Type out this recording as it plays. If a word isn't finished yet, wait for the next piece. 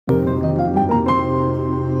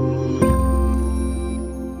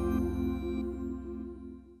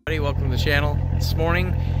Welcome to the channel. This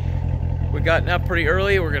morning we gotten up pretty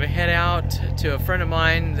early. We're gonna head out to a friend of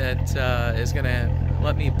mine that is gonna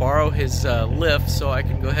let me borrow his lift so I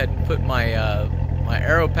can go ahead and put my my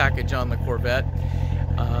Aero Package on the Corvette.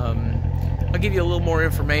 I'll give you a little more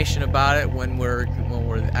information about it when we're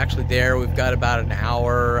actually there. We've got about an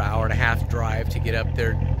hour and a half drive to get up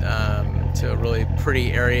there to a really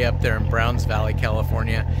pretty area up there in Browns Valley,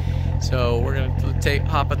 California. So we're gonna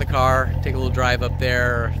hop in the car, take a little drive up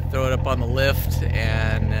there, throw it up on the lift,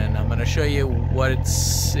 and then I'm gonna show you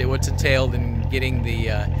what's entailed in getting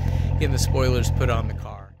the spoilers put on the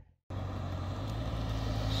car.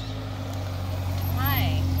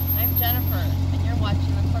 Hi, I'm Jennifer, and you're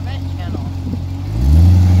watching the Corvette channel.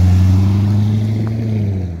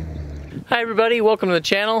 Hi everybody, welcome to the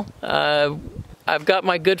channel. I've got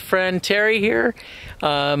my good friend Terry here.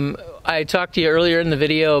 I talked to you earlier in the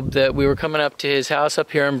video that we were coming up to his house up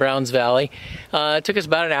here in Browns Valley. It took us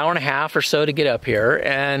about an hour and a half or so to get up here,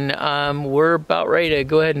 and we're about ready to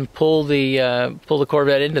go ahead and pull the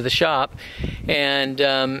Corvette into the shop.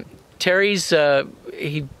 And Terry's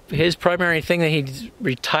his primary thing that he's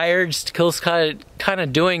retired, still kind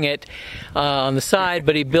of doing it on the side,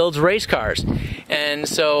 but he builds race cars. And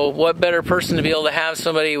so what better person to be able to have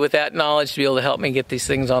somebody with that knowledge to be able to help me get these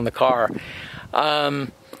things on the car.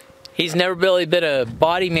 He's never really been a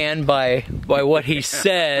body man by what he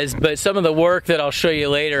says, but some of the work that I'll show you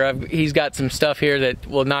later, he's got some stuff here that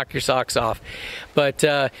will knock your socks off. But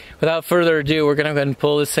without further ado, we're going to go ahead and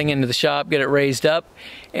pull this thing into the shop, get it raised up,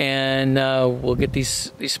 and we'll get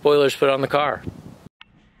these spoilers put on the car.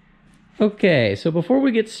 Okay, so before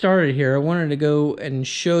we get started here, I wanted to go and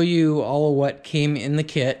show you all of what came in the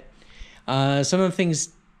kit. Some of the things,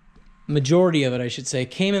 majority of it I should say,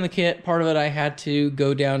 came in the kit. Part of it I had to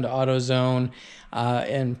go down to AutoZone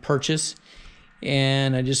and purchase,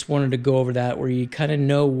 and I just wanted to go over that where you kind of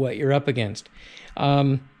know what you're up against.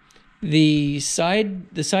 The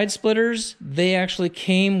side splitters, they actually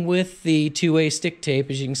came with the two-way stick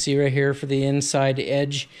tape, as you can see right here, for the inside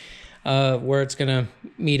edge where it's going to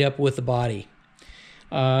meet up with the body.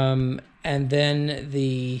 And then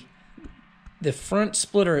the front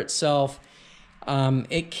splitter itself,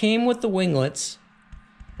 it came with the winglets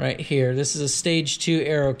right here. This is a stage 2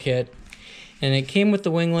 Aero kit, and it came with the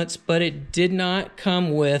winglets, but it did not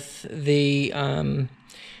come with the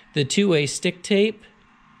two-way stick tape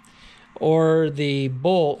or the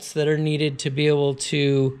bolts that are needed to be able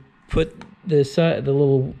to put the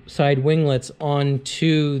little side winglets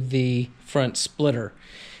onto the front splitter,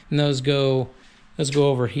 and those go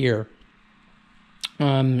over here.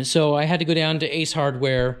 So I had to go down to Ace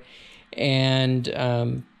Hardware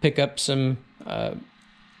and pick up some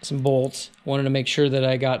bolts. Wanted to make sure that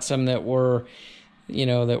I got some that were,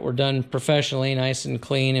 that were done professionally, nice and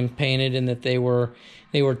clean and painted, and that they were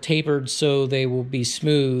tapered so they will be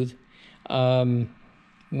smooth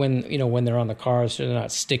when they're on the car, so they're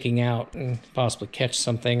not sticking out and possibly catch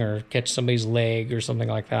something or catch somebody's leg or something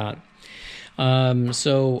like that.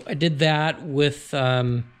 So I did that with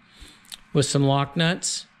some lock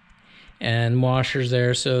nuts and washers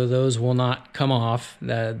there, so those will not come off.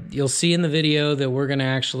 You'll see in the video that we're going to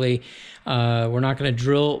actually, we're not going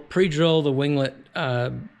to pre-drill the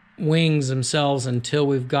winglet wings themselves until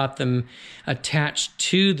we've got them attached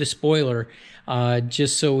to the spoiler,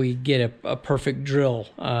 just so we get a perfect drill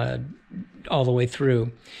all the way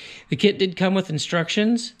through. The kit did come with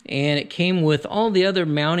instructions, and it came with all the other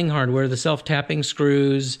mounting hardware, the self-tapping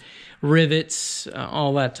screws, rivets,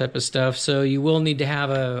 all that type of stuff. So you will need to have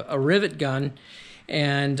a rivet gun.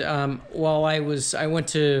 And while I went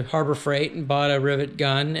to Harbor Freight and bought a rivet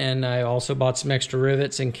gun, and I also bought some extra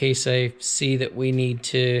rivets in case I see that we need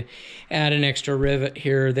to add an extra rivet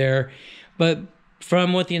here or there. But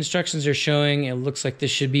from what the instructions are showing, it looks like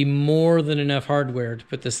this should be more than enough hardware to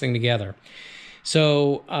put this thing together.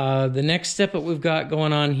 So the next step that we've got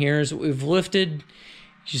going on here is we've lifted,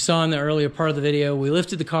 as you saw in the earlier part of the video, we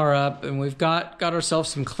lifted the car up, and we've got ourselves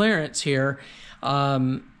some clearance here.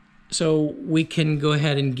 So we can go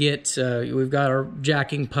ahead and get, we've got our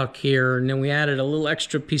jacking puck here, and then we added a little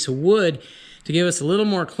extra piece of wood to give us a little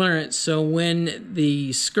more clearance, so when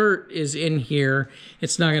the skirt is in here,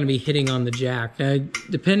 it's not going to be hitting on the jack. Now,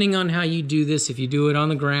 depending on how you do this, if you do it on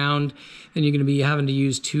the ground, then you're going to be having to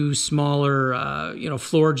use two smaller,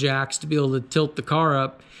 floor jacks to be able to tilt the car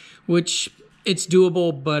up, which it's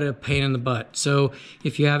doable, but a pain in the butt. So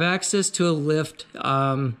if you have access to a lift,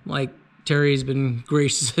 like Terry's been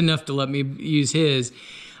gracious enough to let me use his,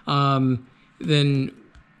 then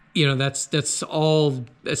you know, that's just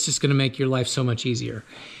going to make your life so much easier.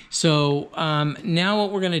 So now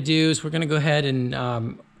what we're going to do is we're going to go ahead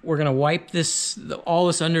and we're going to wipe all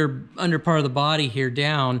this under part of the body here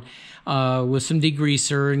down with some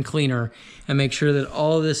degreaser and cleaner, and make sure that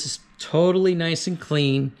all of this is totally nice and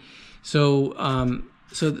clean, so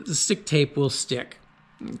that the stick tape will stick.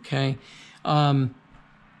 Okay, and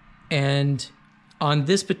on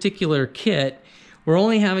this particular kit, we're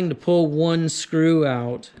only having to pull one screw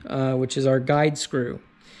out, which is our guide screw.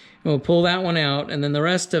 We'll pull that one out, and then the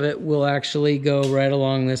rest of it will actually go right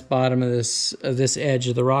along this bottom of this edge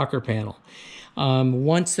of the rocker panel.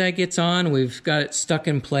 Once that gets on, we've got it stuck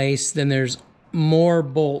in place, then there's more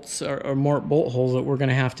bolts or more bolt holes that we're going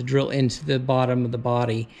to have to drill into the bottom of the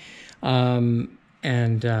body.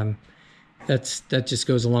 That just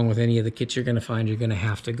goes along with any of the kits you're going to find. You're going to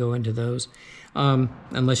have to go into those.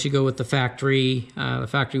 Unless you go with the factory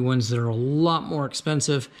ones that are a lot more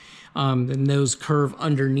expensive, then those curve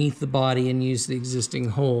underneath the body and use the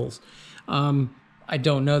existing holes. I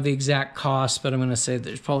don't know the exact cost, but I'm going to say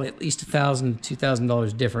there's probably at least $1,000 to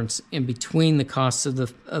 $2,000 difference in between the costs of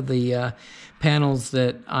the panels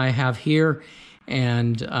that I have here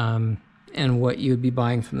and what you would be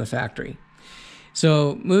buying from the factory.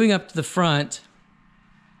 So moving up to the front,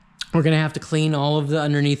 we're going to have to clean all of the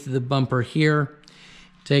underneath of the bumper here.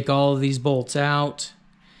 Take all of these bolts out.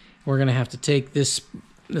 We're going to have to take this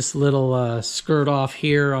little skirt off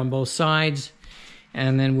here on both sides,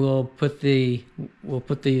 and then we'll put the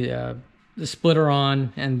splitter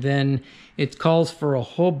on, and then it calls for a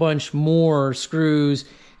whole bunch more screws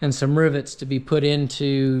and some rivets to be put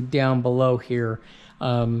into down below here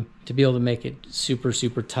to be able to make it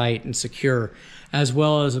super tight and secure, as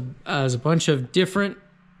well as a bunch of different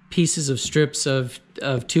pieces of strips of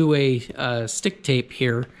two-way stick tape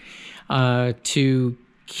here to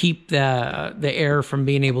keep the air from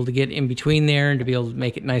being able to get in between there and to be able to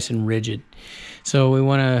make it nice and rigid. So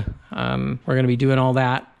we're going to be doing all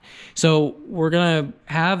that. So we're going to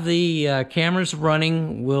have the cameras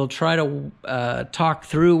running. We'll try to talk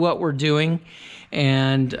through what we're doing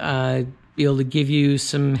and be able to give you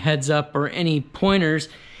some heads up or any pointers,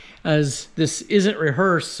 as this isn't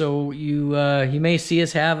rehearsed. So you may see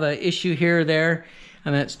us have an issue here or there,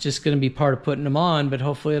 and that's just going to be part of putting them on, but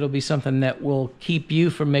hopefully it'll be something that will keep you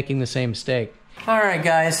from making the same mistake. All right,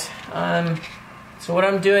 guys. So what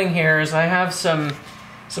I'm doing here is I have some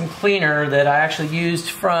cleaner that I actually used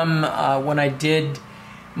from when I did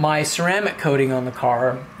my ceramic coating on the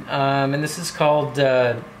car, and this is called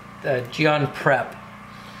Gion Prep,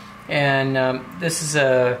 and this is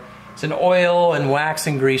it's an oil and wax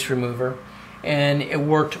and grease remover, and it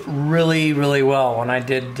worked really well when I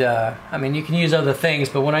did. I mean, you can use other things,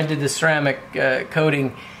 but when I did the ceramic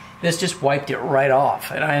coating, this just wiped it right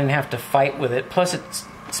off, and I didn't have to fight with it. Plus, it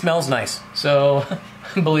smells nice, so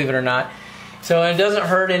believe it or not. So it doesn't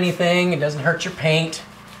hurt anything, it doesn't hurt your paint,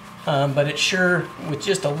 but it sure, with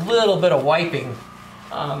just a little bit of wiping,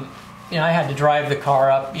 you know, I had to drive the car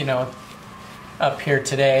up, up here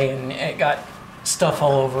today, and it got stuff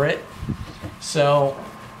all over it. So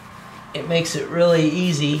it makes it really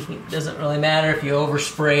easy. It doesn't really matter if you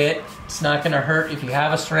overspray it. It's not going to hurt. If you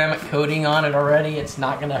have a ceramic coating on it already, it's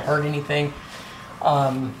not going to hurt anything.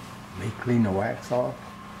 They clean the wax off?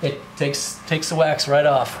 It takes the wax right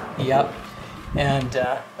off. Yep. And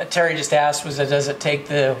what Terry just asked was, does it take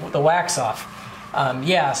the wax off?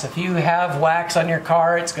 Yes, if you have wax on your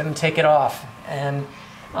car, it's going to take it off. And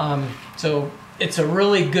so it's a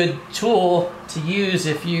really good tool to use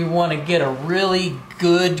if you want to get a really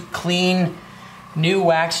good, clean, new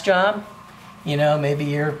wax job. Maybe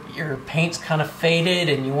your paint's kind of faded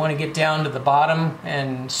and you want to get down to the bottom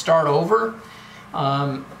and start over.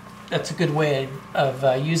 That's a good way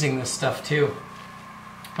of using this stuff too.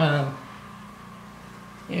 I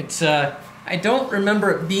don't remember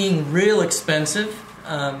it being real expensive.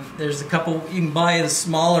 There's a couple, you can buy the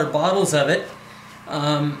smaller bottles of it,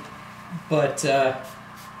 but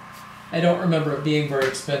I don't remember it being very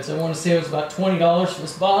expensive. I want to say it was about $20 for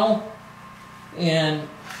this bottle, and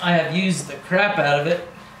I have used the crap out of it,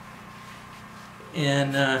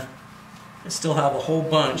 and I still have a whole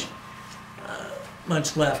bunch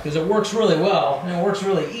left, because it works really well, and it works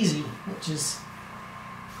really easy, which is,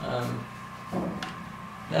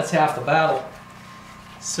 that's half the battle.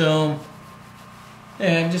 So,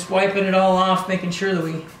 and I'm just wiping it all off, making sure that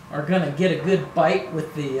we are going to get a good bite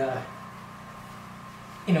with the,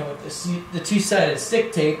 with the two-sided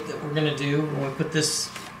stick tape that we're going to do when we put this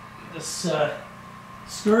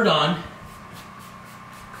skirt on,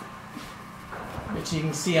 which you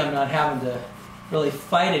can see I'm not having to really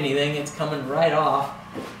fight anything. It's coming right off,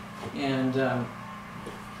 and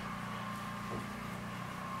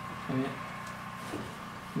And it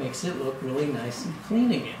makes it look really nice and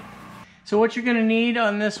clean again. So what you're going to need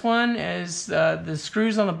on this one is the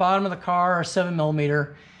screws on the bottom of the car are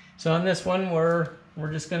 7mm. So on this one, we're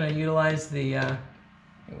just going to utilize the,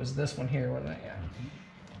 it was this one here, wasn't it? Yeah.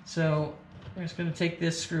 So we're just going to take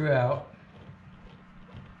this screw out.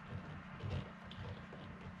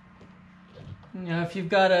 You know, if you've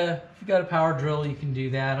got a power drill, you can do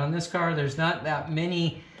that. On this car, there's not that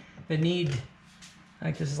many that need. I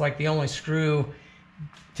think this is like the only screw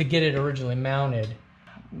to get it originally mounted.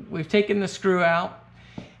 We've taken the screw out,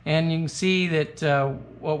 and you can see that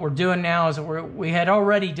what we're doing now is we had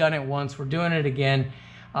already done it once. We're doing it again.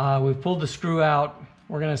 We've pulled the screw out.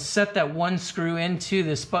 We're going to set that one screw into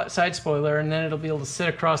the side spoiler, and then it'll be able to sit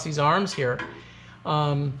across these arms here.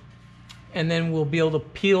 And then we'll be able to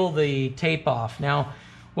peel the tape off. Now,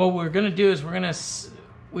 what we're going to do is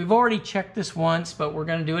we've already checked this once, but we're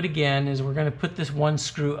going to do it again, is we're going to put this one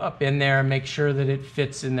screw up in there and make sure that it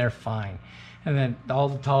fits in there fine. And then all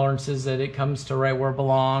the tolerances, that it comes to right where it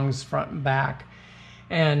belongs, front and back,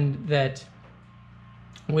 and that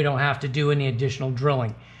we don't have to do any additional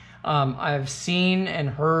drilling. I've seen and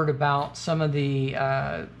heard about some of the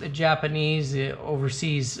Japanese,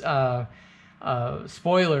 overseas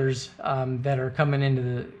spoilers that are coming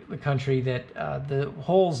into the country that the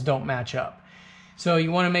holes don't match up. So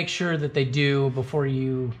you want to make sure that they do before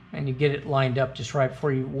you get it lined up just right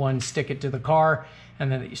before you stick it to the car,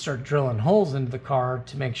 and then that you start drilling holes into the car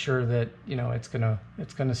to make sure that it's gonna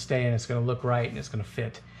stay and it's gonna look right and it's gonna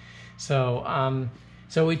fit. So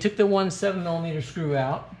so we took the one 7mm screw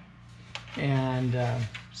out, and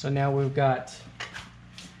so now we've got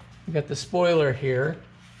the spoiler here.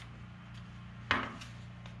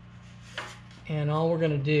 And all we're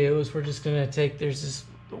going to do is we're just going to take, there's this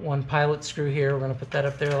one pilot screw here, we're going to put that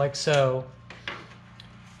up there like so.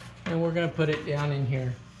 And we're going to put it down in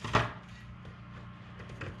here.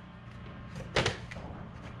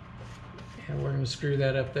 And we're going to screw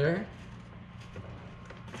that up there.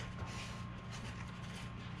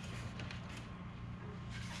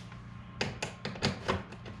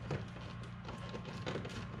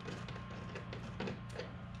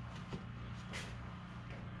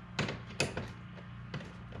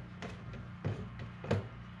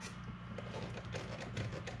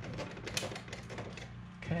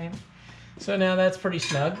 Okay, so now that's pretty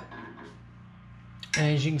snug.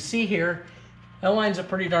 And as you can see here, that lines up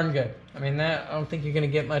pretty darn good. I mean, I don't think you're going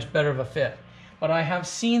to get much better of a fit. But I have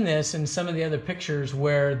seen this in some of the other pictures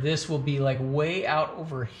where this will be like way out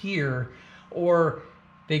over here, or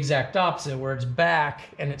the exact opposite, where it's back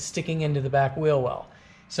and it's sticking into the back wheel well.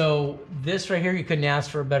 So this right here, you couldn't ask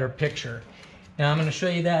for a better picture. Now I'm going to show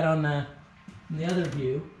you that on the other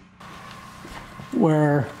view,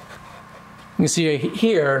 where you can see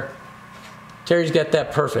here, Terry's got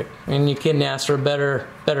that perfect, and you couldn't ask for a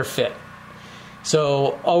better fit.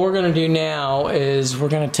 So all we're going to do now is we're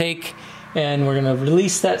going to take and we're going to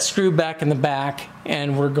release that screw back in the back,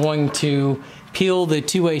 and we're going to peel the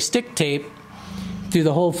two-way stick tape through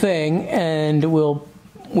the whole thing, and we'll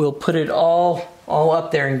put it all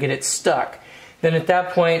up there and get it stuck. Then at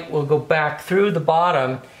that point we'll go back through the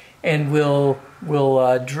bottom and we'll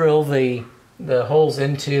drill the holes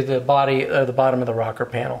into the bottom of the rocker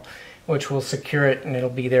panel, which will secure it, and it'll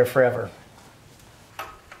be there forever.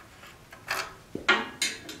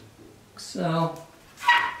 So,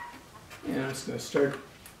 I'm just going to start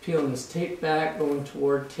peeling this tape back, going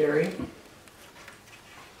toward Terry. If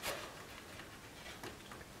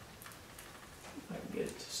I can get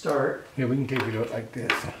it to start. Yeah, we can take it out like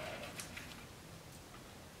this.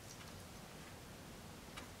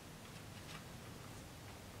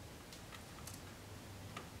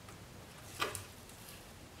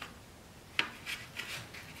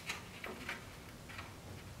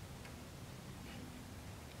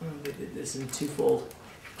 They did this in twofold.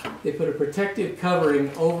 They put a protective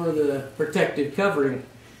covering over the protective covering.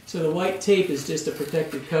 So the white tape is just a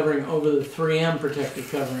protective covering over the 3M protective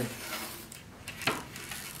covering.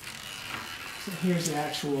 So here's the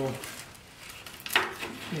actual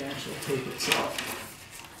tape itself.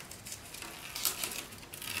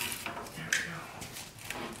 There we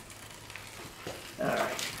go. All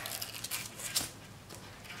right.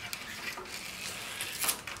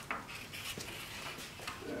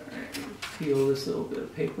 Peel this little bit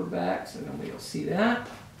of paper back so nobody will see that.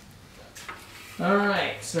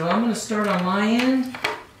 Alright, so I'm going to start on my end,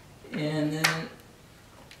 and then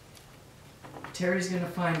Terry's going to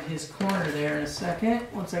find his corner there in a second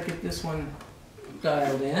once I get this one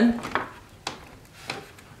dialed in.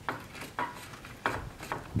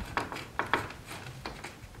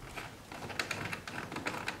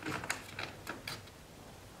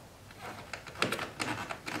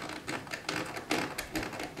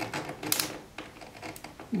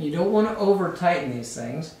 You don't want to over tighten these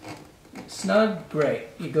things. Snug, great.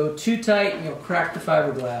 You go too tight and you'll crack the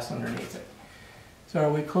fiberglass underneath it. So are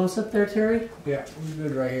we close up there, Terry? Yeah, we're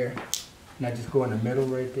good right here. Now just go in the middle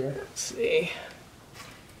right there. Let's see.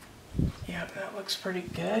 Yep, that looks pretty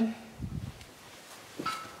good.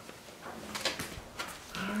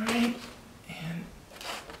 Alright, and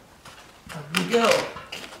up we go.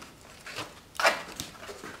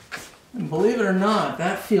 And believe it or not,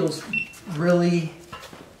 that feels really...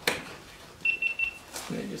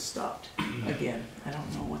 It just stopped again. I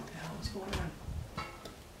don't know what the hell is going on.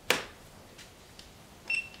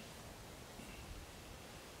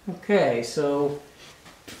 Okay, so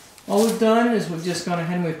all we've done is we've just gone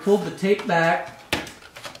ahead and we've pulled the tape back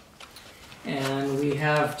and we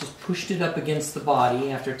have just pushed it up against the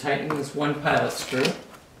body after tightening this one pilot screw.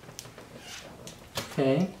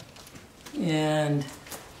 Okay, and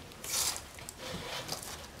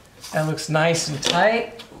that looks nice and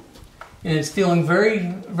tight. And it's feeling very,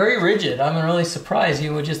 very rigid. I'm really surprised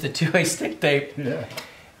even with just the 2-way stick tape. Yeah.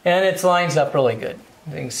 And it lines up really good.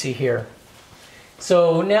 You can see here.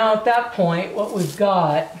 So now at that point, what we've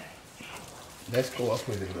got... Let's go up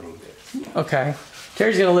with it a little bit. Okay.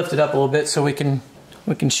 Terry's going to lift it up a little bit so we can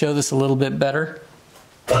show this a little bit better.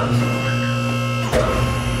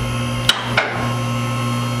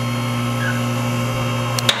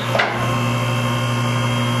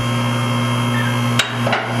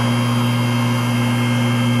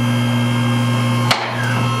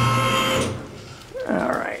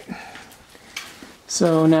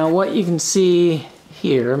 So now what you can see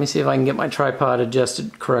here, let me see if I can get my tripod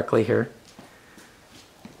adjusted correctly here.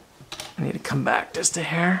 I need to come back just a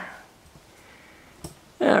hair.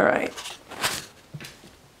 All right.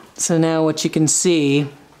 So now what you can see,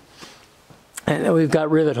 and we've got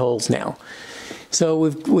rivet holes now. So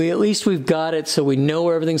at least we've got it so we know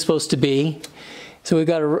where everything's supposed to be. So we've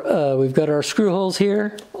got our screw holes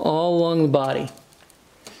here all along the body.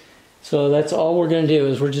 So that's all we're going to do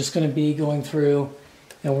is we're just going to be going through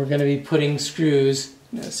and we're going to be putting screws,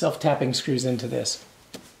 self-tapping screws into this.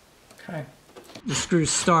 Okay. The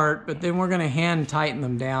screws start, but then we're going to hand tighten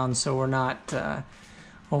them down so we're not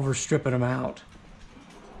over stripping them out.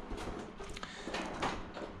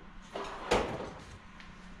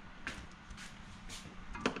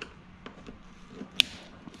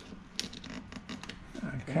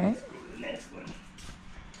 Okay.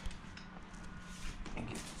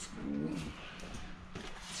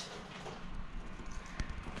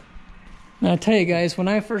 Now I tell you guys, when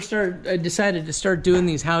I first decided to start doing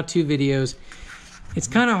these how-to videos, it's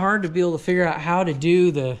kind of hard to be able to figure out how to do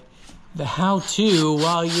the how-to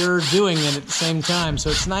while you're doing it at the same time. So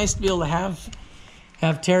it's nice to be able to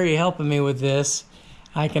have Terry helping me with this.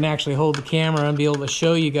 I can actually hold the camera and be able to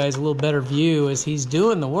show you guys a little better view as he's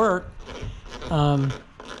doing the work. So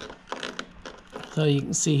you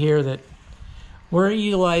can see here that we're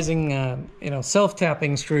utilizing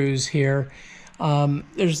self-tapping screws here.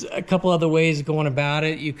 There's a couple other ways of going about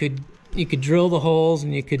it. You could drill the holes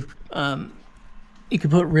and you could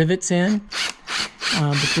put rivets in,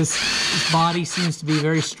 but this body seems to be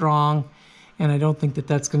very strong, and I don't think that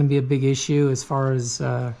that's going to be a big issue as far as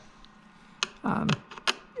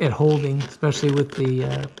it holding, especially with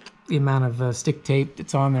the amount of stick tape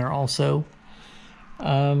that's on there also.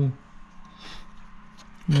 And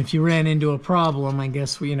if you ran into a problem, I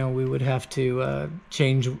guess we would have to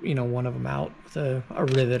change one of them out with a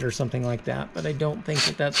rivet or something like that. But I don't think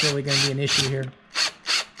that that's really going to be an issue here.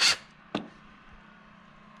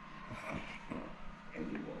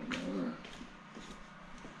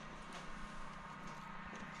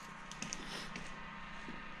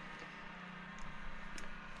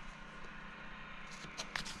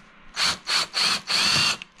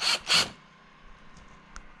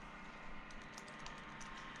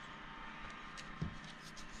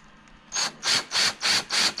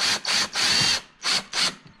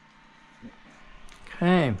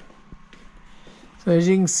 Okay, so as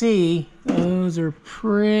you can see, those are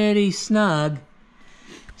pretty snug.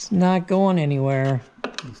 It's not going anywhere.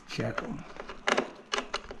 Let's check them.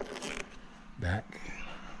 Back.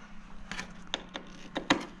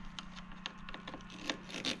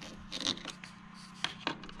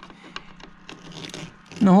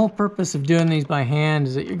 And the whole purpose of doing these by hand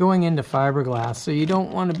is that you're going into fiberglass, so you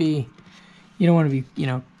don't want to be,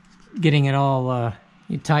 getting it all.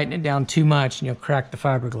 You tighten it down too much and you'll crack the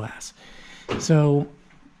fiberglass. So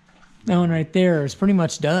that one right there is pretty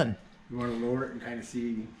much done. You want to lower it and kind of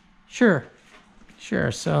see? Sure.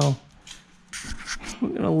 So we're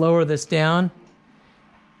going to lower this down.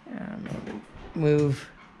 And move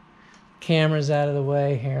cameras out of the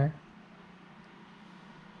way here.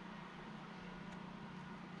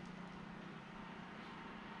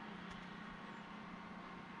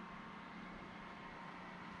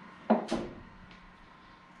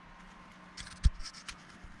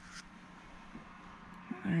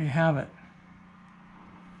 There you have it.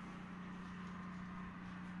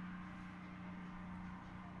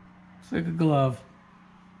 It's like a glove.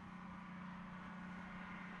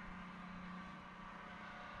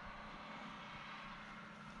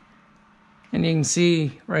 And you can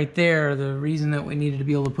see right there the reason that we needed to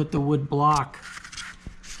be able to put the wood block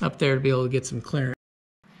up there to be able to get some clearance.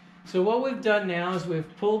 So what we've done now is we've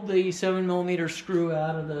pulled the 7mm screw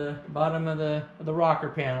out of the bottom of the rocker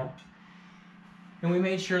panel. And we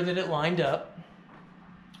made sure that it lined up.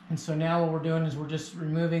 And so now what we're doing is we're just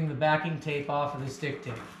removing the backing tape off of the stick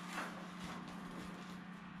tape.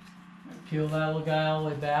 Peel that little guy all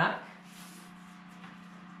the way back.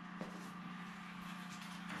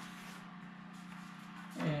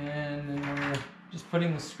 And then we're just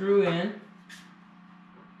putting the screw in.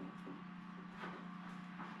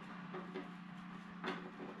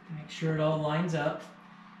 Make sure it all lines up.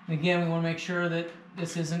 And again, we want to make sure that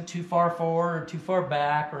this isn't too far forward or too far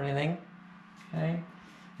back or anything. Okay?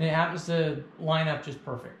 And it happens to line up just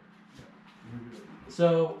perfect.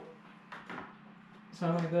 So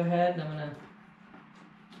I'm going to go ahead and I'm going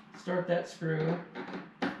to start that screw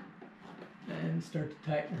and start to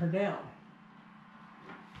tighten her down.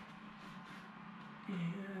 And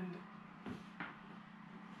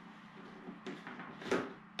so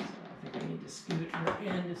I think I need to scoot her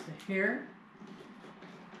in just a hair.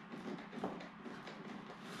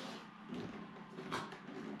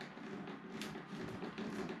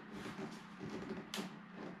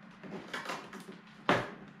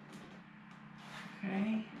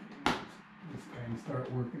 Okay. And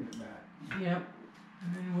start working at that. Yep.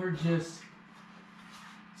 And then we're just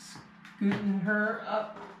scooting her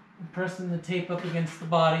up and pressing the tape up against the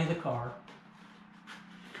body of the car.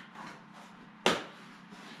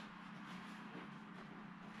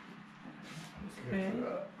 Okay.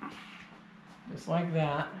 Just like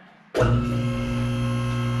that.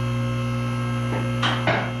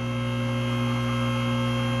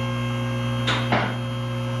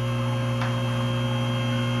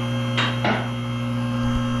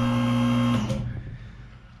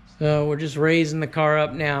 So we're just raising the car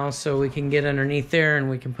up now so we can get underneath there and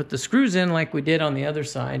we can put the screws in like we did on the other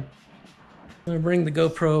side. I'm gonna bring the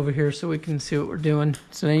GoPro over here so we can see what we're doing.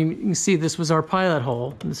 So now you can see this was our pilot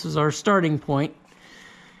hole. This is our starting point.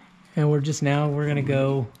 And we're gonna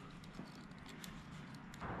go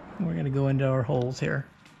into our holes here.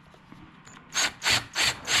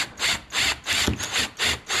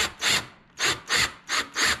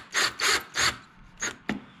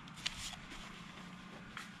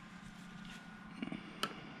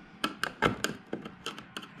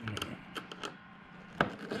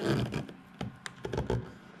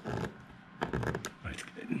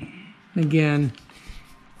 Again,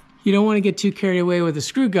 you don't want to get too carried away with a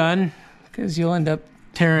screw gun because you'll end up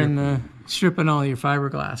stripping all your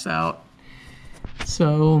fiberglass out.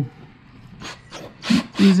 So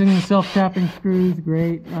using the self-tapping screws,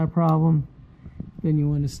 great, not a problem. Then you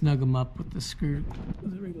want to snug them up with the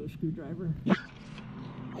regular screwdriver.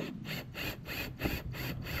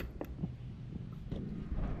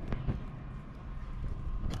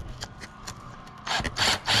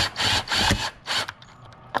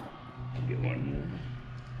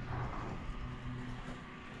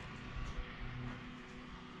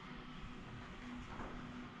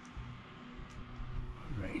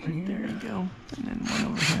 Right there you go. And then one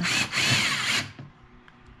over here.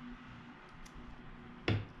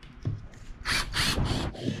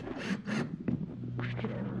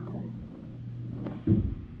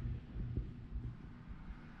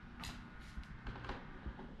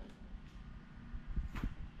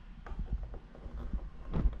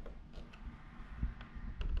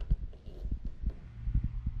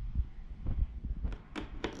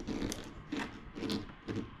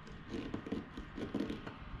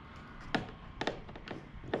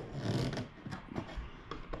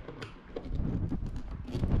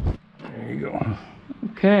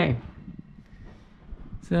 Okay,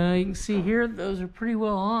 so you can see here, those are pretty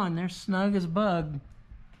well on. They're snug as a bug.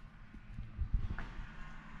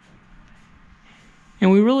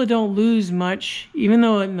 And we really don't lose much, even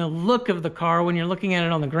though in the look of the car, when you're looking at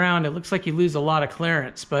it on the ground, it looks like you lose a lot of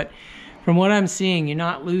clearance. But from what I'm seeing, you're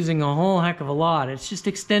not losing a whole heck of a lot. It's just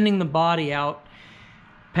extending the body out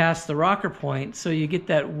past the rocker point so you get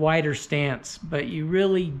that wider stance, but you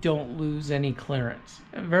really don't lose any clearance.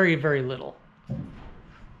 Very, very little.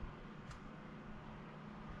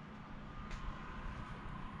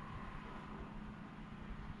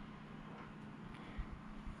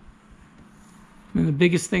 And the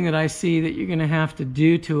biggest thing that I see that you're going to have to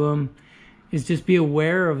do to them is just be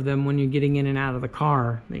aware of them when you're getting in and out of the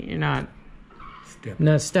car. That you're not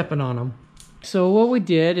stepping on them. So what we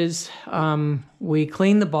did is we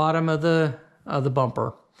cleaned the bottom of the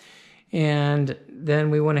bumper, and then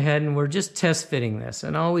we went ahead and we're just test fitting this.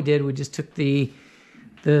 And all we did, we just took the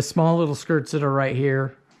small little skirts that are right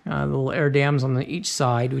here, the little air dams on each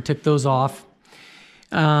side. We took those off.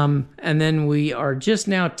 And then we are just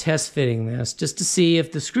now test fitting this just to see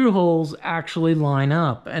if the screw holes actually line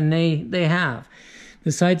up, and they have.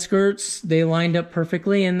 The side skirts, they lined up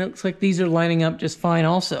perfectly, and it looks like these are lining up just fine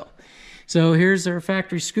also. So here's our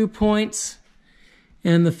factory screw points,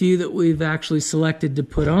 and the few that we've actually selected to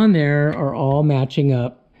put on there are all matching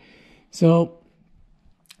up. So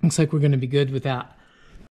looks like we're going to be good with that.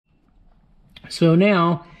 So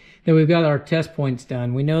now that we've got our test points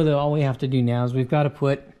done, we know that all we have to do now is we've got to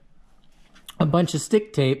put a bunch of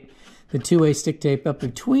stick tape, the two-way stick tape, up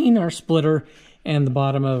between our splitter and the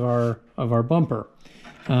bottom of our bumper.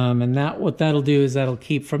 And what that'll do is that'll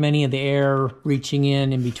keep from any of the air reaching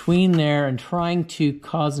in between there and trying to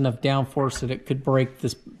cause enough downforce that it could break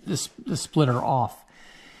this splitter off.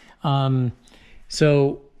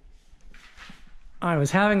 So I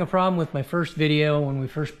was having a problem with my first video when we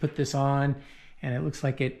first put this on, and it looks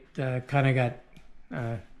like it kind of got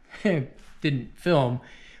didn't film,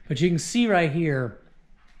 but you can see right here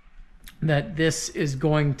that this is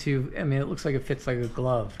going to, I mean, it looks like it fits like a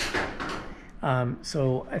glove.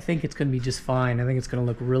 So I think it's going to be just fine. I think it's going to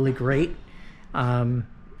look really great.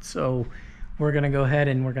 So we're going to go ahead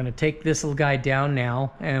and we're going to take this little guy down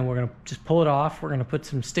now, and we're going to just pull it off. We're going to put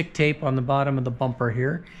some stick tape on the bottom of the bumper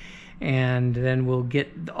here, and then we'll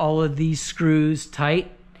get all of these screws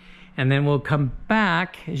tight. And then we'll come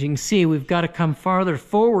back. As you can see, we've got to come farther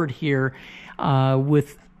forward here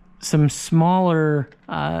with some smaller,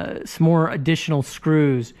 some more additional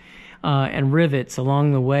screws and rivets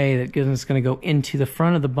along the way that is going to go into the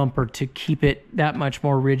front of the bumper to keep it that much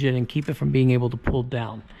more rigid and keep it from being able to pull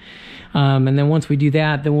down. And then once we do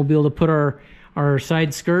that, then we'll be able to put our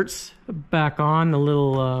side skirts back on, the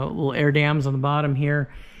little air dams on the bottom here,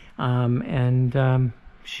 and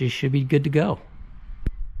she should be good to go.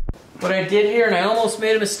 What I did here, and I almost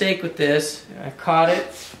made a mistake with this, I caught it,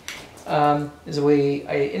 is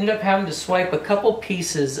I ended up having to swipe a couple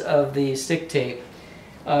pieces of the stick tape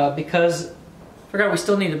because I forgot we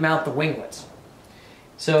still need to mount the winglets.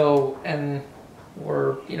 So, and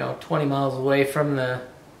we're 20 miles away from the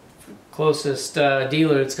closest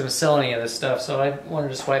dealer that's going to sell any of this stuff, so I wanted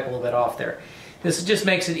to swipe a little bit off there. This just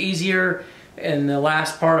makes it easier in the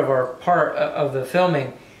last part of the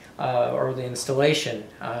filming. Or the installation,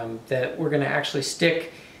 that we're going to actually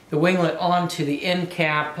stick the winglet onto the end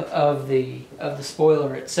cap of the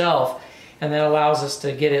spoiler itself, and that allows us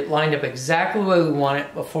to get it lined up exactly the way we want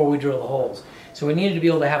it before we drill the holes. So we needed to be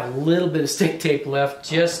able to have a little bit of stick tape left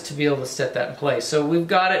just to be able to set that in place. So we've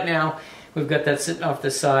got it now. We've got that sitting off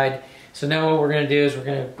the side. So now what we're going to do is we're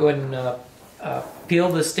going to go ahead and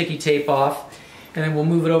peel the sticky tape off, and then we'll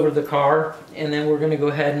move it over to the car, and then we're going to go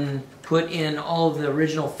ahead and put in all of the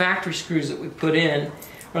original factory screws that we put in,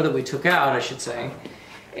 or that we took out, I should say,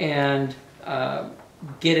 and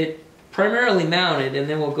get it primarily mounted, and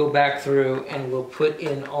then we'll go back through and we'll put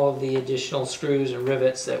in all of the additional screws and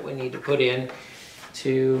rivets that we need to put in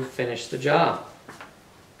to finish the job.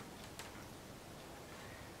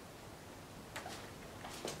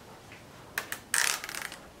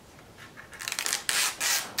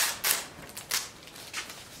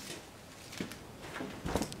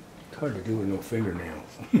 Hard to do with no fingernails.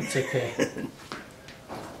 It's okay.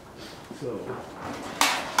 So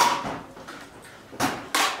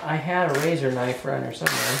I had a razor knife around here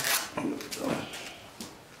somewhere.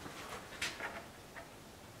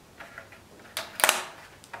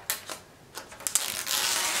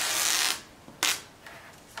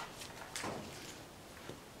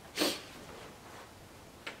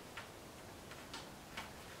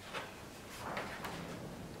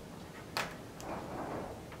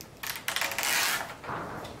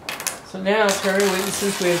 So now, Terry,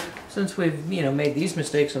 since we've made these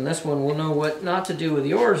mistakes on this one, we'll know what not to do with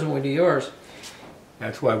yours when we do yours.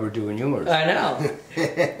 that's why we're doing yours. I know.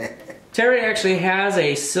 Terry actually has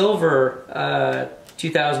a silver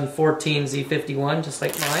 2014 Z51, just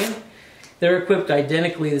like mine. They're equipped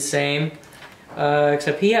identically the same,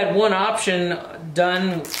 except he had one option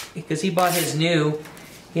done because he bought his new.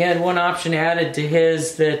 He had one option added to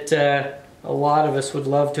his that a lot of us would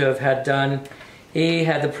love to have had done. He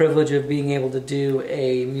had the privilege of being able to do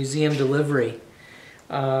a museum delivery,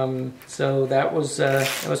 so that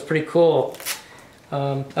was pretty cool.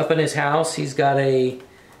 Up in his house, he's got a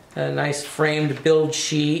nice framed build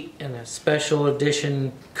sheet and a special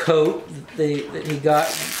edition coat that he got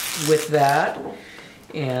with that,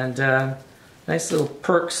 and nice little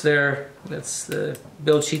perks there. That's the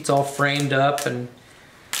build sheet's all framed up, and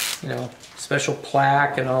you know, special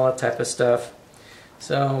plaque and all that type of stuff.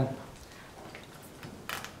 So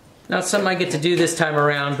not something I get to do this time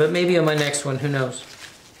around, but maybe on my next one, who knows.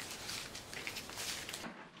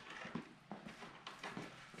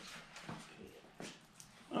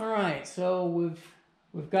 All right, so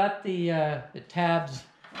we've got the tabs,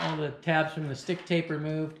 all the tabs from the stick tape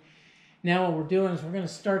removed. Now what we're doing is we're going to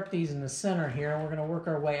start these in the center here, and we're going to work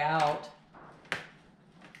our way out.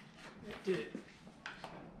 Yeah,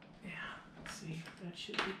 let's see, that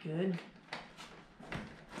should be good.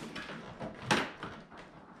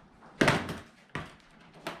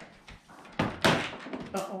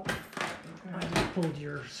 Uh-oh, I just pulled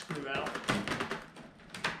your screw out.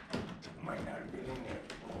 Might not be in there.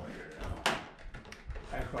 Oh, here now.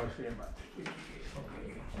 That's what I was saying about the sticky.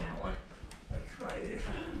 Okay, That one. let's try this.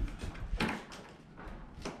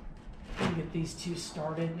 We'll get these two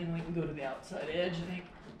started, and then we can go to the outside edge, I think.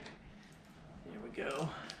 There we go.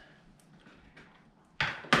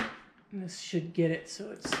 And this should get it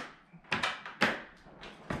so it's...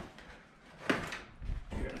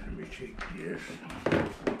 Here, let me take this.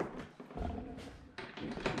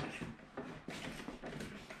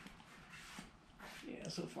 Yeah,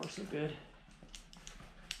 so far so good.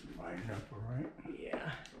 Line up all right.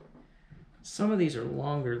 Yeah. Some of these are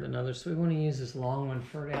longer than others, so we want to use this long one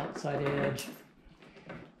for the outside edge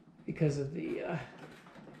because of the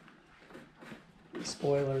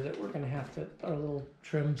spoiler that we're going to have to, our little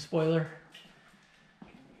trim spoiler.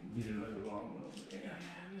 Get another long one over there.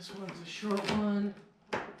 And this one's a short one.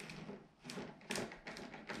 And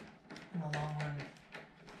a long one.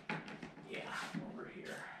 Yeah, over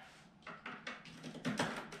here.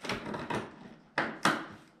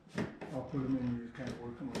 I'll put them in and just kind of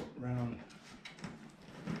work them around.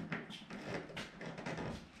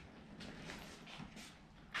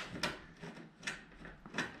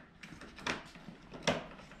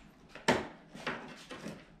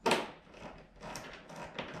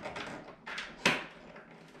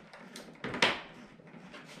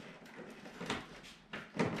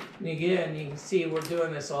 And again, you can see we're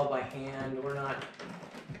doing this all by hand. We're not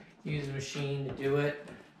using a machine to do it.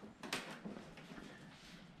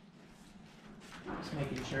 Just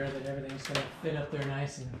making sure that everything's going to fit up there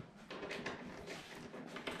nice and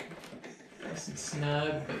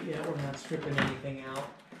snug, but yeah, we're not stripping anything out.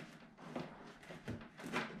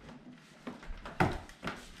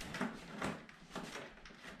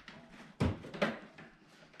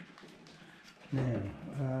 Now,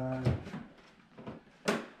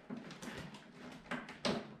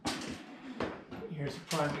 Here's a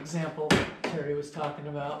prime example Terry was talking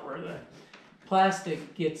about where the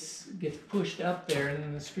plastic gets pushed up there and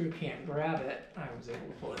then the screw can't grab it. I was able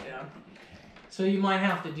to pull it down. So you might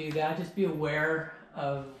have to do that. Just be aware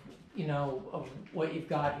of, you know, of what you've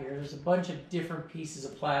got here. There's a bunch of different pieces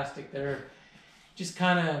of plastic that are just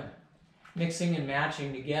kind of mixing and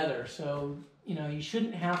matching together. So, you know, you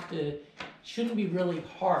shouldn't have to, it shouldn't be really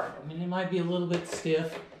hard. I mean, it might be a little bit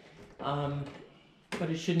stiff, but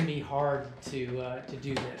it shouldn't be hard to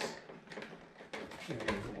do this.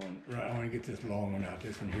 right, I want to get this long one out.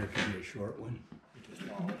 This one here can be a short one. Get this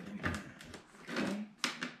long one in here.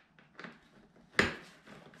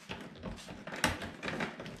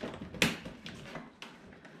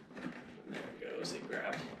 There it goes, it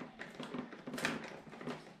grabbed.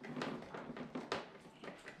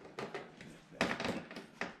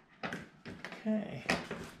 Okay.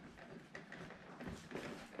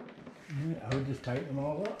 I would just tighten them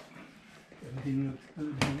all up. Everything looks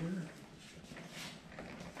good here.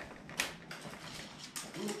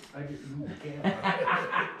 Ooh, I just moved the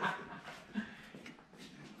camera.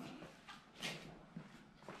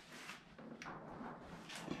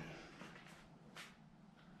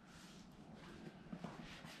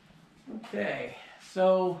 Okay,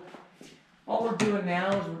 so all we're doing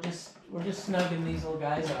now is we're just snugging these little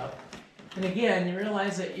guys up. And again, you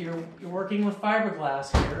realize that you're working with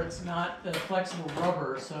fiberglass here. It's not the flexible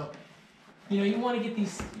rubber, so you know you want to get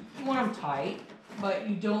these, you want them tight, but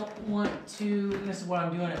you don't want to. And this is why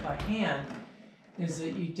I'm doing it by hand. Is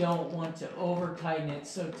that you don't want to over tighten it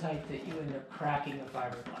so tight that you end up cracking the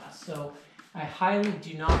fiberglass. So I highly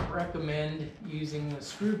do not recommend using the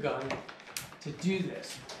screw gun to do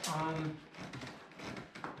this.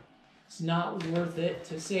 It's not worth it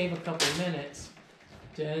to save a couple minutes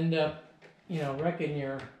to end up, you know, wrecking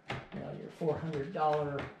your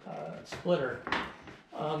 $400 splitter,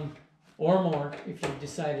 or more if you've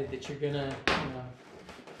decided that you're gonna,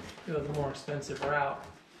 go the more expensive route.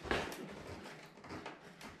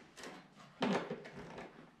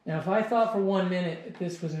 Now, if I thought for 1 minute that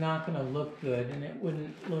this was not going to look good and it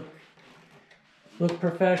wouldn't look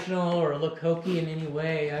professional or look hokey in any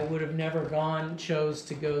way, I would have never chose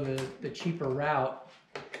to go the cheaper route.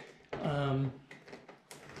 You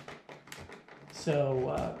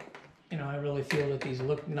know, I really feel that these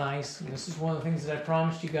look nice, and this is one of the things that I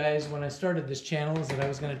promised you guys when I started this channel, is that I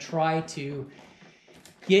was going to try to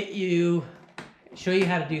show you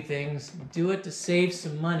how to do things, do it to save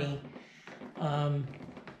some money,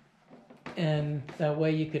 and that way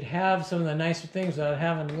you could have some of the nicer things without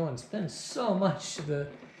having to go and spend so much of the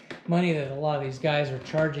money that a lot of these guys are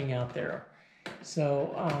charging out there.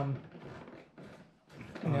 So,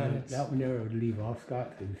 that one there would leave off,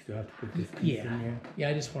 Scott, because we still have to put this piece in there. Yeah,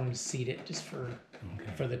 I just wanted to seat it just for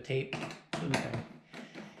the tape. Okay.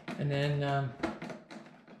 And then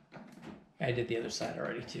I did the other side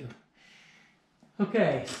already too.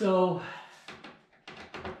 Okay, so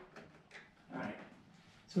alright.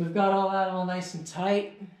 So we've got all that all nice and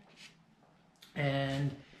tight.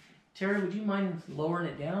 And Terry, would you mind lowering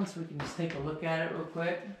it down so we can just take a look at it real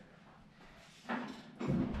quick?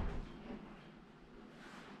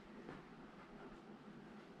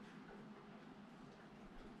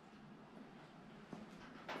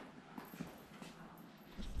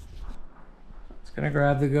 Gonna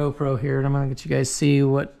grab the GoPro here and I'm gonna get you guys see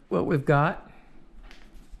what we've got.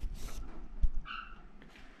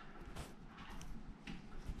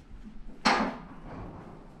 I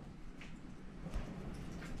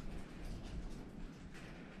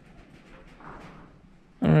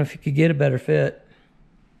don't know if you could get a better fit.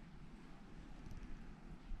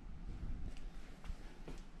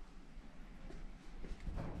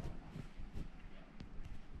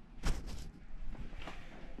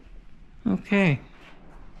 Okay.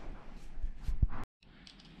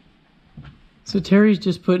 So Terry's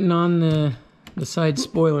just putting on the side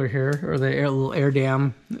spoiler here, or the little air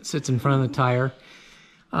dam that sits in front of the tire.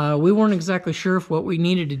 We weren't exactly sure if what we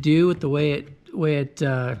needed to do with the way it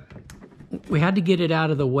we had to get it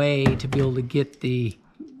out of the way to be able to get the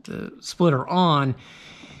splitter on.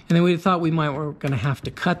 And then we thought we're going to have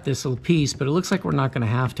to cut this little piece, but it looks like we're not going to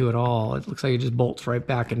have to at all. It looks like it just bolts right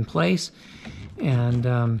back in place. And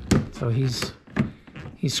so he's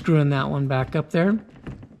screwing that one back up there.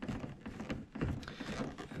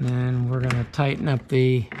 And then we're going to tighten up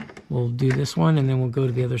we'll do this one, and then we'll go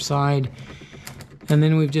to the other side. And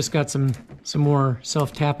then we've just got some more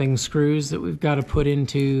self-tapping screws that we've got to put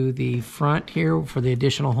into the front here for the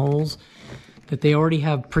additional holes that they already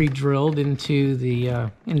have pre-drilled into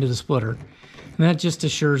the splitter. And that just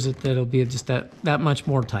assures it that it'll be just that much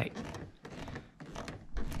more tight.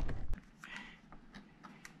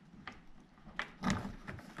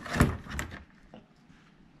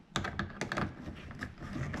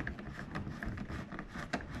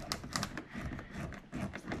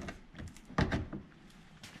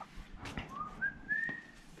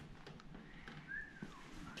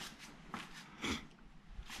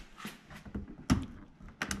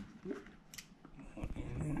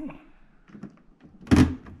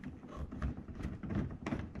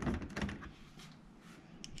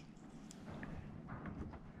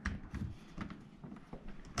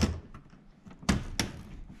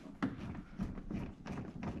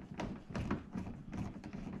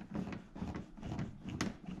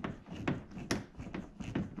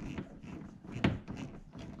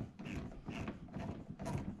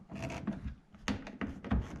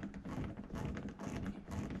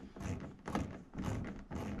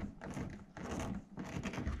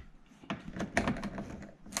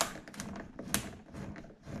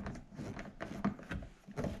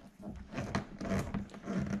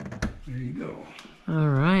 There you go. All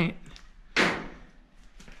right.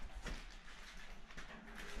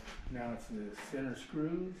 Now it's the center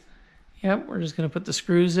screws. Yep, we're just going to put the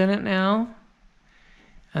screws in it now.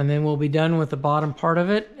 And then we'll be done with the bottom part of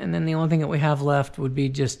it. And then the only thing that we have left would be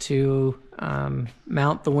just to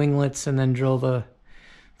mount the winglets and then drill the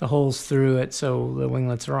holes through it so the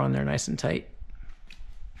winglets are on there nice and tight.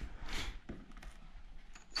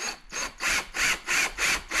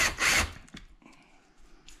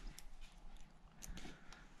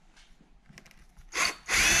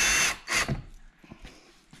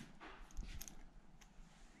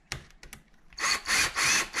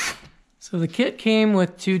 So the kit came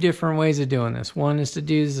with two different ways of doing this. One is to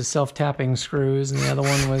do the self-tapping screws, and the other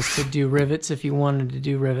one was to do rivets if you wanted to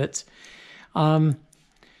do rivets.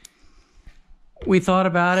 We thought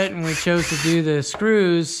about it, and we chose to do the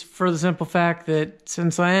screws for the simple fact that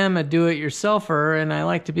since I am a do-it-yourselfer, and I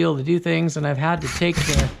like to be able to do things, and I've had to take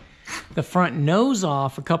the front nose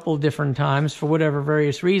off a couple of different times for whatever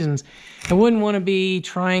various reasons. I wouldn't want to be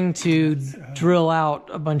trying to drill out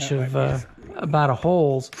a bunch of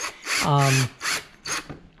holes,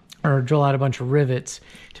 or drill out a bunch of rivets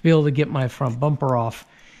to be able to get my front bumper off.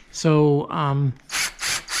 So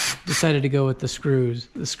decided to go with the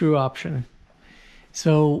screw option.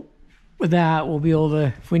 So with that, we'll be able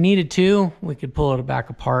to, if we needed to, we could pull it back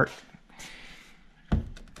apart.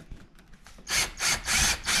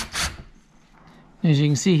 As you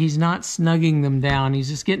can see, he's not snugging them down. He's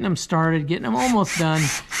just getting them started, getting them almost done,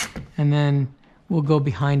 and then we'll go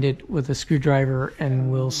behind it with a screwdriver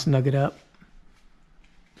and we'll snug it up.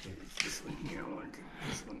 This one here, I want to take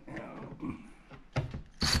this one out.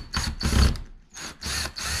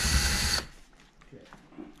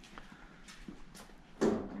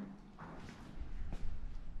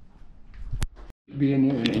 Being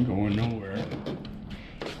here, it ain't going nowhere.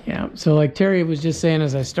 Yeah, so like Terry was just saying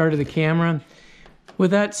as I started the camera,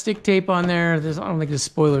 with that stick tape on there, I don't think the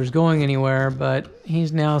spoiler's going anywhere, but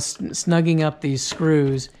he's now snugging up these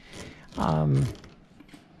screws. Yeah,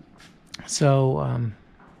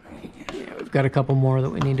 we've got a couple more that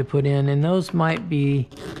we need to put in, and those might be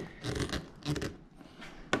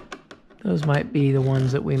the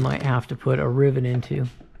ones that we might have to put a rivet into.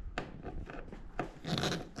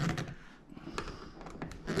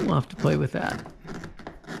 We'll have to play with that.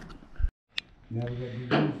 Now we gotta do these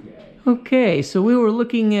guys. Okay, so we were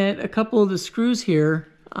looking at a couple of the screws here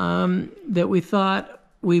that we thought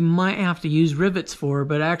we might have to use rivets for,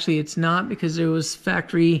 but actually it's not, because there was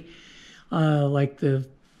factory like the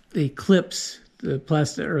clips, the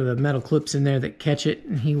plastic or the metal clips in there that catch it,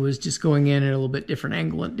 and he was just going in at a little bit different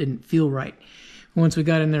angle and didn't feel right. Once we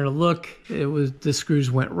got in there to look, the screws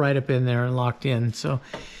went right up in there and locked in. So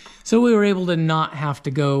we were able to not have to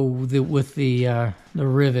go with the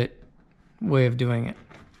rivet way of doing it.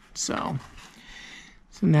 So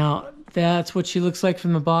now that's what she looks like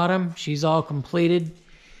from the bottom. She's all completed.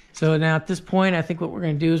 So now at this point, I think what we're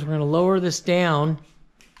going to do is we're going to lower this down,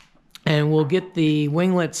 and we'll get the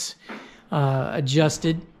winglets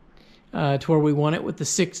adjusted to where we want it with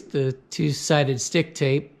the two-sided stick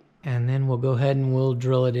tape, and then we'll go ahead and we'll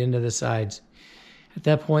drill it into the sides. At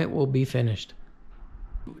that point, we'll be finished.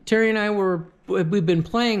 Terry and I we've been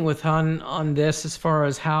playing with on this as far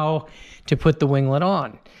as how to put the winglet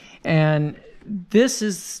on, and this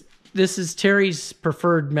is Terry's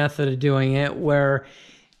preferred method of doing it, where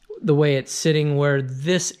the way it's sitting, where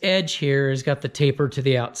this edge here has got the taper to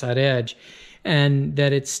the outside edge, and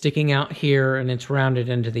that it's sticking out here and it's rounded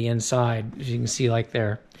into the inside, as you can see like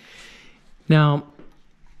there. Now,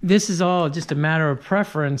 this is all just a matter of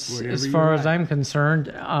preference. Whatever as far as I'm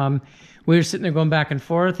concerned. We were sitting there going back and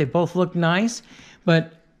forth. They both look nice,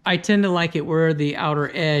 but I tend to like it where the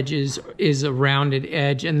outer edge is a rounded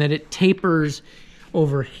edge, and that it tapers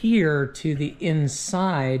over here to the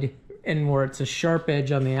inside, and where it's a sharp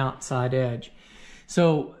edge on the outside edge.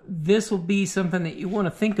 So this will be something that you want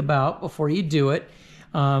to think about before you do it,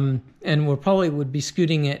 and we'll probably would be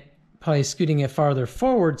scooting it farther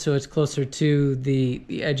forward so it's closer to the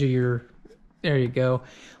edge of your, there you go,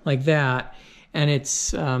 like that. And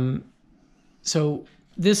it's so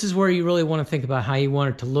this is where you really want to think about how you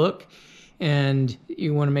want it to look, and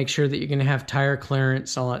you want to make sure that you're going to have tire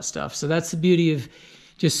clearance, all that stuff. So that's the beauty of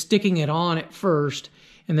just sticking it on at first,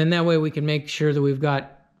 and then that way we can make sure that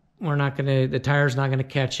the tire's not going to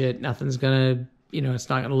catch it, nothing's going to, it's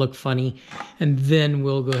not going to look funny, and then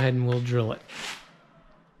we'll go ahead and we'll drill it.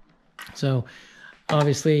 So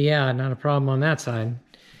obviously, yeah, not a problem on that side.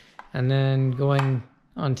 And then going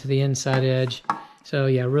onto the inside edge. So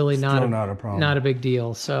yeah, really not a problem. Not a big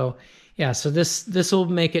deal. So yeah, so this will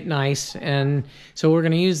make it nice. And so we're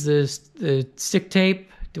going to use the stick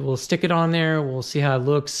tape. We'll stick it on there. We'll see how it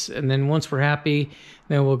looks. And then once we're happy,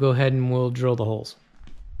 then we'll go ahead and we'll drill the holes.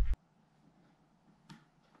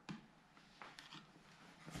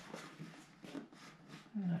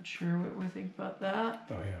 I'm not sure what we think about that.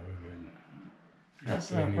 Oh yeah, we're good.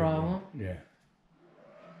 That's not a problem. Yeah.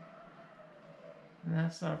 And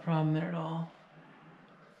that's not a problem there at all.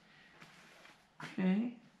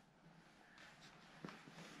 Okay.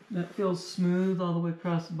 That feels smooth all the way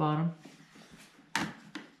across the bottom.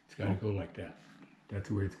 It's got to go like that. That's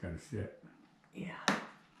the way it's got to sit. Yeah.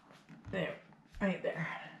 There. Right there.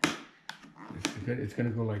 It's going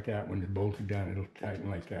to go like that. When it's bolted down, it'll tighten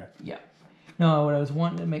like that. Yeah. No, what I was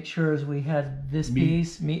wanting to make sure is we had this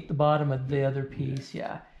piece meet the bottom of the other piece.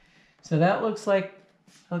 Yeah. So that looks like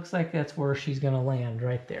that's where she's going to land,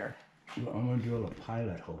 right there. Well, I'm going to drill a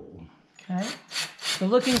pilot hole. Okay. So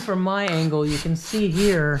looking from my angle, you can see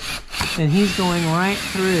here that he's going right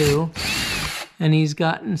through, and he's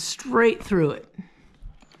gotten straight through it.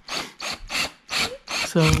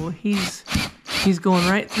 So he's going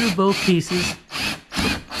right through both pieces,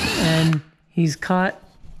 and he's caught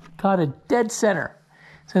a dead center.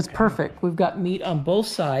 So it's perfect. We've got meat on both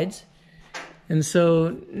sides, and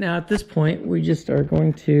so now at this point we just are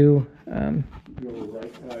going to. Right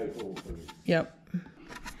side open. Yep.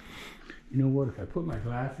 You know what? If I put my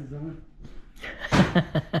glasses on,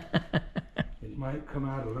 it might come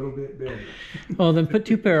out a little bit better. Well, then put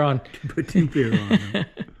 2 pair on. Put 2 pair on. Huh?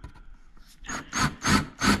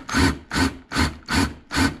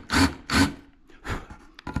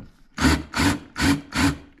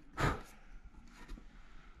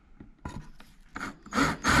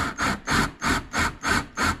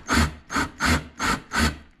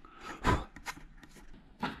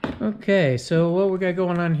 Okay, so what we got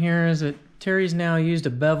going on here is that Terry's now used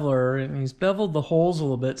a beveler, and he's beveled the holes a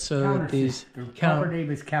little bit so that these The proper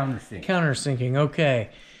name is countersink. countersinking. Okay,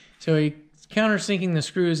 so he's countersinking the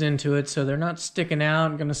screws into it so they're not sticking out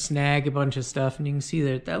and going to snag a bunch of stuff, and you can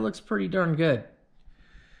see that looks pretty darn good.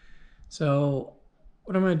 So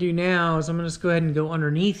what I'm going to do now is I'm going to just go ahead and go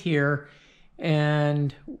underneath here,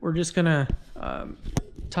 and we're just going to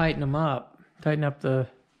tighten them up, tighten up the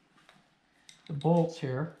bolts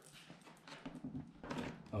here.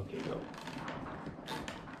 Okay, go.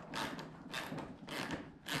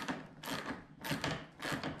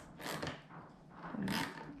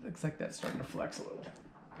 Looks like that's starting to flex a little.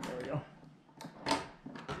 There we go.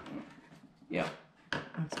 Yeah,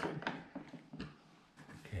 that's good.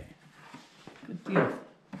 Okay. Good deal.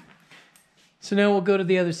 So now we'll go to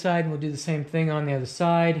the other side and we'll do the same thing on the other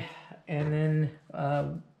side. And then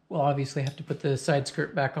we'll obviously have to put the side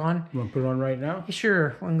skirt back on. You want to put it on right now? Yeah,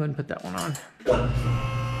 sure, I'm going to put that one on.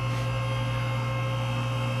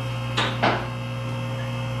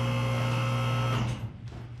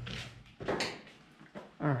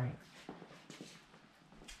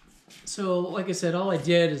 So, like I said, all I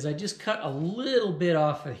did is I just cut a little bit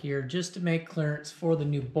off of here just to make clearance for the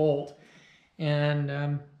new bolt.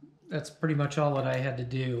 And that's pretty much all that I had to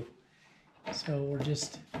do. So we're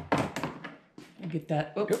just get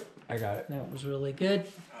that. Oh, Yep, I got it. that was really good.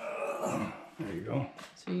 There you go.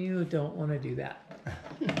 So you don't want to do that.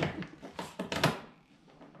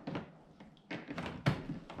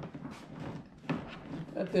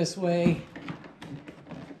 But this way,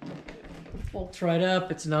 bolts right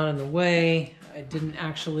up, it's not in the way. I didn't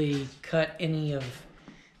actually cut any of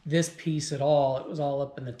this piece at all. It was all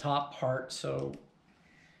up in the top part, so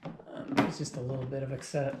it's just a little bit of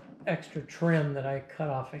extra trim that I cut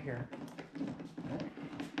off of here.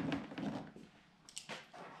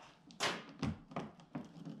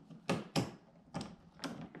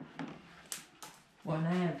 When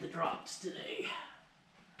I had the drops today.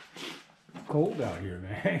 Cold out here,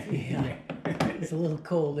 man. Yeah, it's a little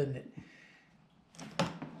cold, isn't it?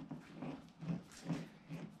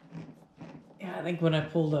 Yeah, I think when I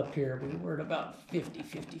pulled up here, we were at about 50,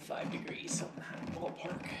 55 degrees, something in that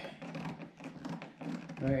ballpark.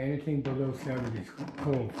 Anything below 70 is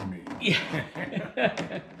cold for me. Yeah.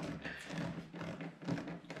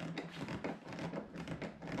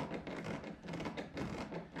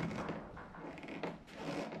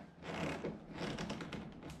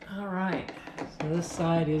 All right, so this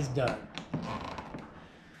side is done.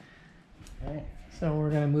 Okay. So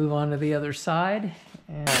we're going to move on to the other side,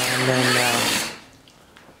 and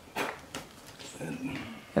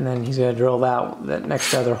then he's going to drill that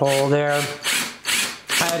next other hole there.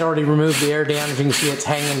 I had already removed the air damage. You can see it's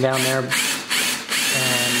hanging down there, and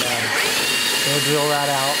he'll drill that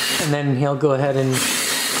out, and then he'll go ahead and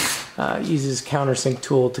use his countersink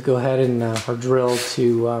tool to go ahead and or drill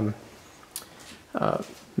to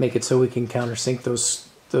make it so we can countersink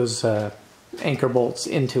those anchor bolts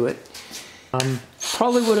into it.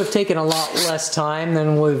 Probably would have taken a lot less time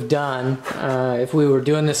than we've done if we were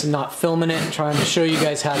doing this and not filming it and trying to show you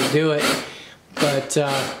guys how to do it. But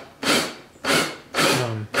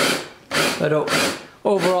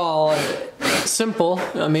overall, simple.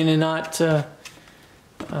 I mean, and not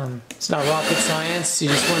it's not rocket science. You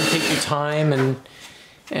just want to take your time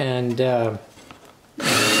and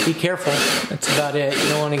be careful. That's about it. You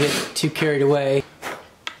don't want to get too carried away.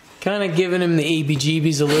 Kind of giving him the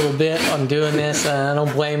ABGBs a little bit on doing this. I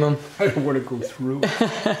don't blame him. I don't want to go through.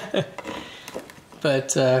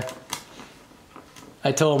 But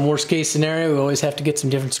I told him worst case scenario, we always have to get some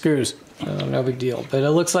different screws. No big deal. But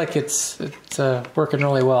it looks like it's working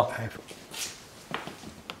really well.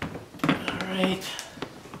 All right.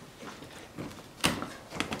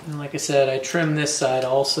 And like I said, I trimmed this side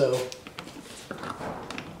also.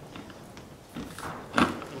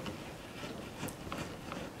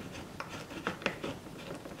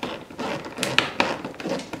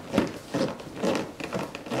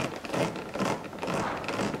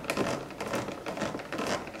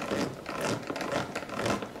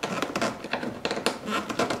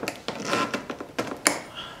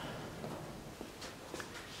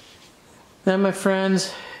 That, my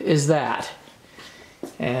friends, is that.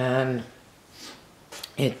 And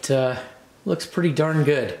it looks pretty darn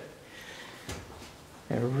good.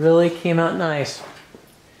 It really came out nice.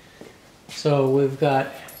 So we've got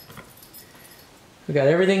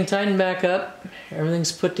everything tightened back up.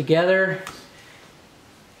 Everything's put together.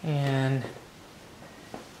 And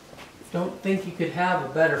don't think you could have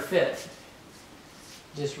a better fit.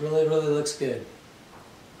 Just really looks good.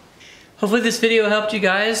 Hopefully this video helped you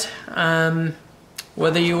guys.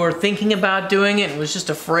 Whether you were thinking about doing it and was just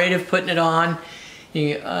afraid of putting it on,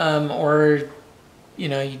 or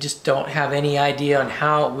you just don't have any idea on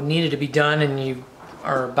how it needed to be done, and you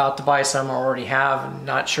are about to buy some or already have, and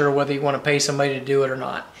not sure whether you want to pay somebody to do it or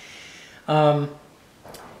not.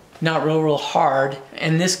 Not real hard,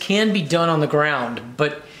 and this can be done on the ground,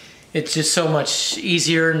 but it's just so much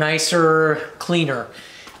easier, nicer, cleaner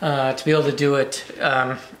to be able to do it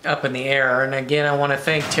up in the air. And again, I want to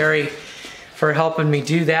thank Terry for helping me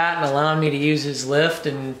do that and allowing me to use his lift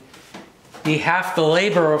and be half the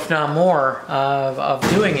labor, if not more, of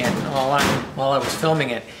doing it while I was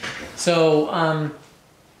filming it. So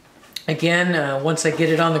again, once I get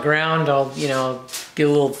it on the ground, I'll get a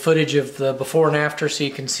little footage of the before and after so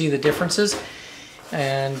you can see the differences.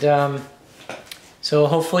 And so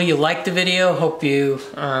hopefully you liked the video. Hope you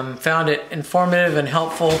found it informative and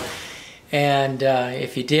helpful. And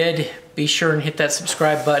if you did, be sure and hit that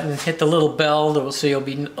subscribe button. Hit the little bell so you'll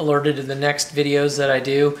be alerted to the next videos that I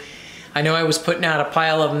do. I know I was putting out a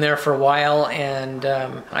pile of them there for a while, and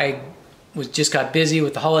I just got busy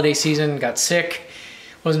with the holiday season, got sick,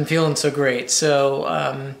 wasn't feeling so great.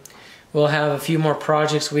 So we'll have a few more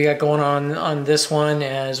projects we got going on this one,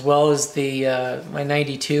 as well as the my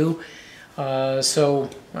 92. So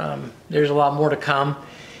there's a lot more to come.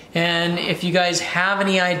 And if you guys have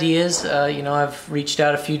any ideas, I've reached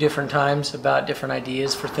out a few different times about different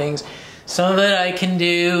ideas for things. Some of it I can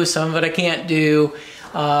do, some of it I can't do,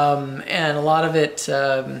 and a lot of it,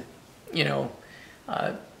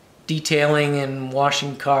 detailing and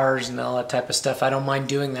washing cars and all that type of stuff. I don't mind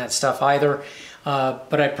doing that stuff either,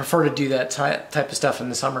 but I prefer to do that type of stuff in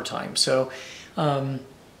the summertime. So,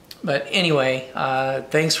 but anyway,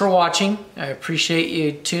 thanks for watching. I appreciate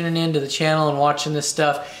you tuning into the channel and watching this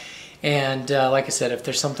stuff. And like I said, if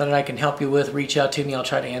there's something that I can help you with, reach out to me. I'll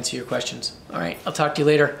try to answer your questions. All right, I'll talk to you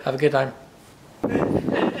later. Have a good time.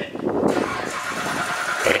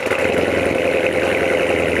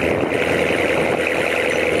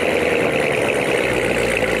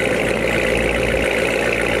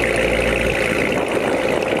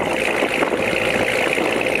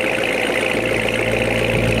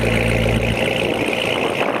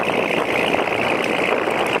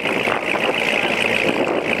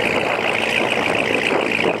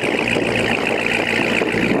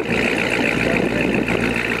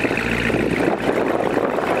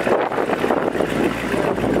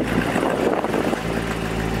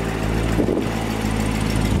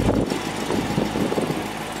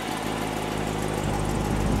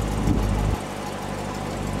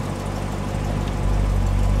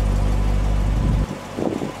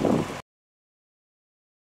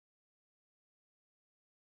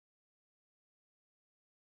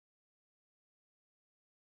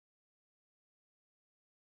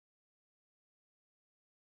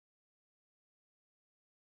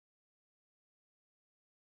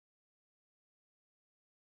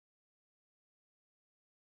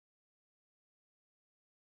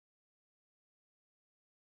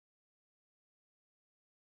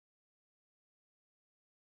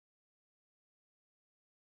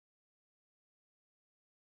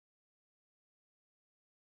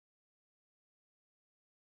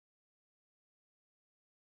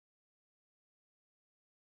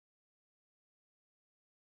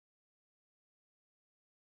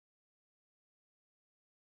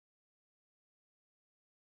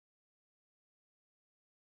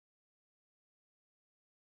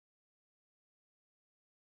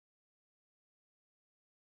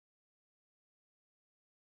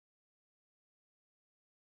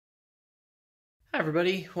 Hi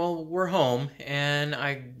everybody. Well, we're home, and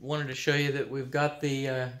I wanted to show you that we've got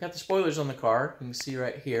the spoilers on the car. You can see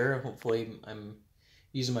right here. Hopefully, I'm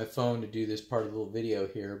using my phone to do this part of the little video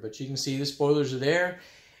here, but you can see the spoilers are there,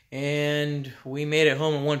 and we made it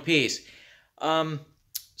home in one piece.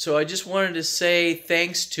 So I just wanted to say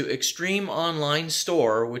thanks to Extreme Online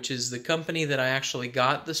Store, which is the company that I actually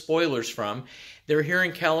got the spoilers from. They're here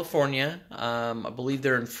in California. I believe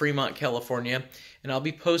they're in Fremont, California. And I'll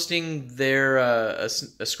be posting their a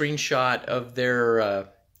screenshot of their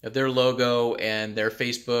their logo and their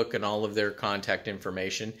Facebook and all of their contact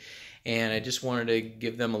information. And I just wanted to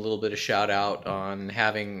give them a little bit of shout out on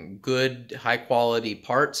having good, high quality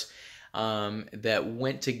parts that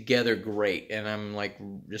went together great. And I'm like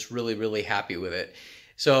just really, really happy with it.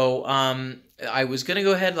 So I was going to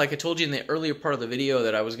go ahead, like I told you in the earlier part of the video,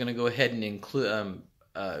 that I was going to go ahead and include,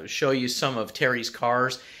 show you some of Terry's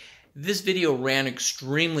cars. This video ran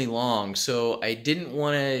extremely long, so I didn't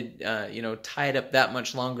want to, tie it up that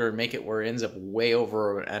much longer and make it where it ends up way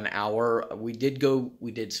over an hour. We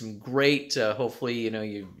did some great, hopefully,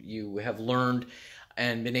 you have learned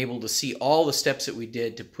and been able to see all the steps that we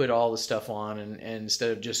did to put all the stuff on and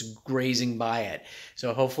instead of just grazing by it.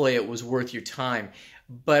 So hopefully it was worth your time.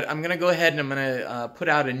 But I'm going to go ahead and I'm going to put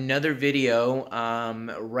out another video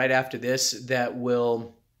right after this that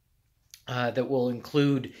will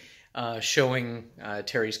include showing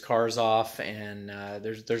Terry's cars off, and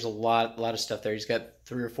there's a lot of stuff there. He's got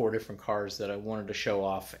 3 or 4 different cars that I wanted to show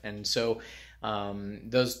off, and so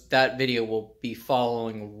that video will be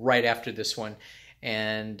following right after this one,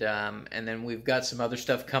 and then we've got some other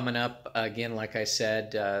stuff coming up. Again, like I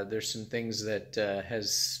said, there's some things that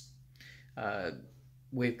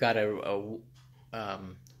we've got a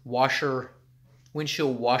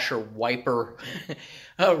windshield washer wiper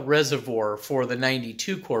reservoir for the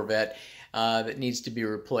 92 Corvette that needs to be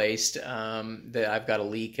replaced. That I've got a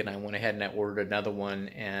leak, and I went ahead and I ordered another one,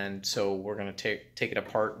 and so we're going to take it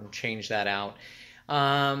apart and change that out.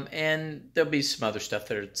 And there'll be some other stuff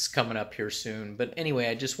that's coming up here soon. But anyway,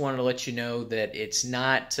 I just wanted to let you know that it's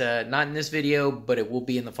not in this video, but it will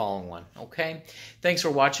be in the following one. Okay? Thanks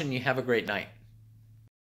for watching. You have a great night.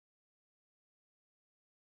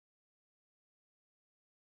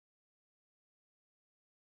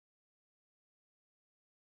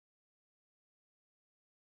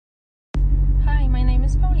 Hi, my name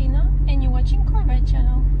is Paulina, and you're watching Corvette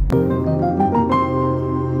channel.